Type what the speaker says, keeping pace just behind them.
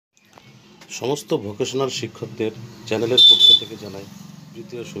সমস্ত ভোকেশনাল শিক্ষকদের চ্যানেলের পক্ষ থেকে জানাই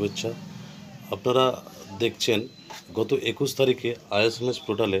তৃতীয় শুভেচ্ছা। আপনারা দেখছেন গত 21 তারিখে আইএসএমএস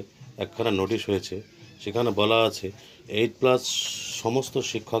পোর্টালে একখানা নোটিশ হয়েছে। সেখানে বলা আছে 8+ সমস্ত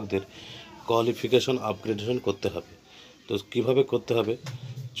শিক্ষকদের কোয়ালিফিকেশন আপগ্রেডেশন করতে হবে। তো কীভাবে করতে হবে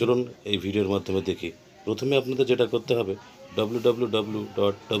চলুন এই ভিডিওর মাধ্যমে দেখি। প্রথমে আপনাদের যেটা করতে হবে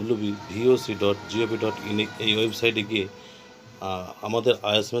www.wbvoc.gov.in এই ওয়েবসাইটে গিয়ে আমাদের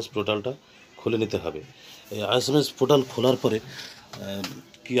আইএসএমএস পোর্টালটা খুলে নিতে হবে। এই আইএসএমএস পোর্টাল খোলার পরে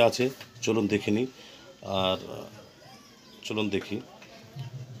কি আছে চলুন দেখে নিই। চলুন দেখি।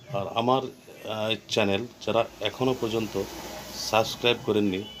 আর আমার চ্যানেল যারা এখনও পর্যন্ত সাবস্ক্রাইব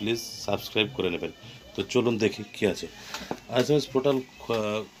করেননি প্লিজ সাবস্ক্রাইব করে নেবেন। তো চলুন দেখি কী আছে। আইএসএমএস পোর্টাল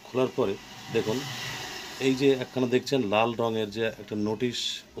খোলার পরে দেখুন এই যে একখানা দেখছেন লাল রঙের যে একটা নোটিশ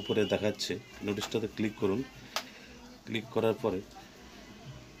উপরে দেখাচ্ছে, নোটিশটাতে ক্লিক করুন। ক্লিক করার পরে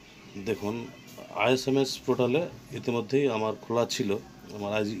দেখুন আইএসএমএস পোর্টালে ইতিমধ্যেই আমার খোলা ছিল,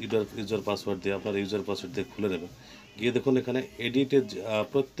 আমার ইউজার পাসওয়ার্ড দিয়ে আপনার ইউজার পাসওয়ার্ড দিয়ে খুলে নেবেন। গিয়ে দেখুন এখানে এডিটের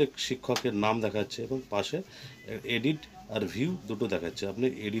প্রত্যেক শিক্ষকের নাম দেখাচ্ছে এবং পাশে এডিট আর ভিউ দুটো দেখাচ্ছে। আপনি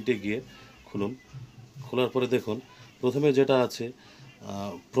এডিটে গিয়ে খুলুন। খোলার পরে দেখুন প্রথমে যেটা আছে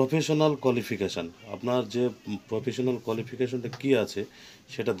প্রফেশনাল কোয়ালিফিকেশান, আপনার যে প্রফেশনাল কোয়ালিফিকেশানটা কী আছে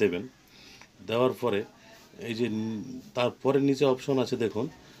সেটা দেবেন। দেওয়ার পরে এই যে তারপরে নিচে অপশন আছে দেখুন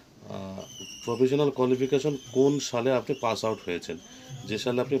প্রফেশনাল কোয়ালিফিকেশন কোন সালে আপনি পাস আউট হয়েছেন, যে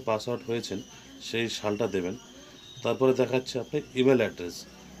সালে আপনি পাস আউট হয়েছেন সেই সালটা দেবেন। তারপরে দেখাচ্ছে আপনি ইমেল অ্যাড্রেস,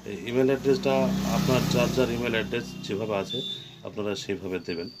 এই ইমেল অ্যাড্রেসটা আপনার যার ইমেল অ্যাড্রেস যেভাবে আছে আপনারা সেইভাবে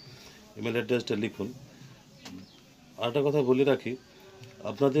দেবেন। ইমেল অ্যাড্রেসটা লিখুন। আরেকটা কথা বলে রাখি,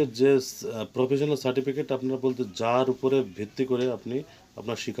 আপনাদের যে প্রফেশনাল সার্টিফিকেট আপনারা বলতে যার উপরে ভিত্তি করে আপনি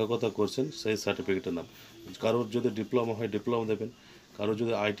আপনার শিক্ষকতা করছেন সেই সার্টিফিকেটের নাম। কারোর যদি ডিপ্লোমা হয় ডিপ্লোমা দেবেন, কারোর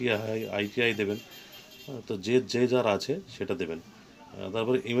যদি আইটিআই হয় আইটিআই দেবেন। তো যে যার আছে সেটা দেবেন।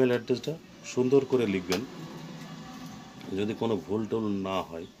 তারপরে ইমেল অ্যাড্রেসটা সুন্দর করে লিখবেন যদি কোনো ভুল টুল না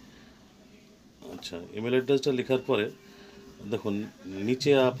হয়। আচ্ছা, ইমেল অ্যাড্রেসটা লেখার পরে দেখুন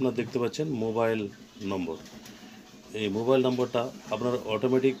নিচে আপনার দেখতে পাচ্ছেন মোবাইল নম্বর। এই মোবাইল নম্বরটা আপনার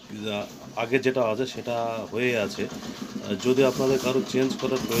অটোমেটিক আগে যেটা আছে সেটা হয়ে আছে। যদি আপনাদের কারো চেঞ্জ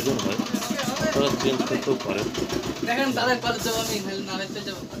করার প্রয়োজন হয় আপনারা চেঞ্জ করতেও পারেন।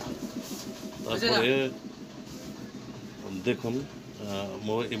 তারপরে দেখুন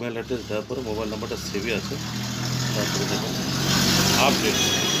ইমেল অ্যাড্রেস দেওয়ার পরে মোবাইল নাম্বারটা সেভই আছে। তারপরে দেখুন আপডেট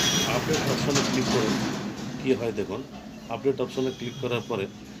অপশানে ক্লিক করুন। কী হয় দেখুন আপডেট অপশানে ক্লিক করার পরে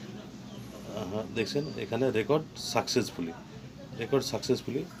দেখছেন এখানে রেকর্ড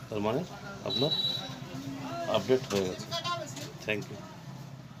সাকসেসফুলি, তার মানে আপনার আপডেট হয়ে গেছে। Thank you.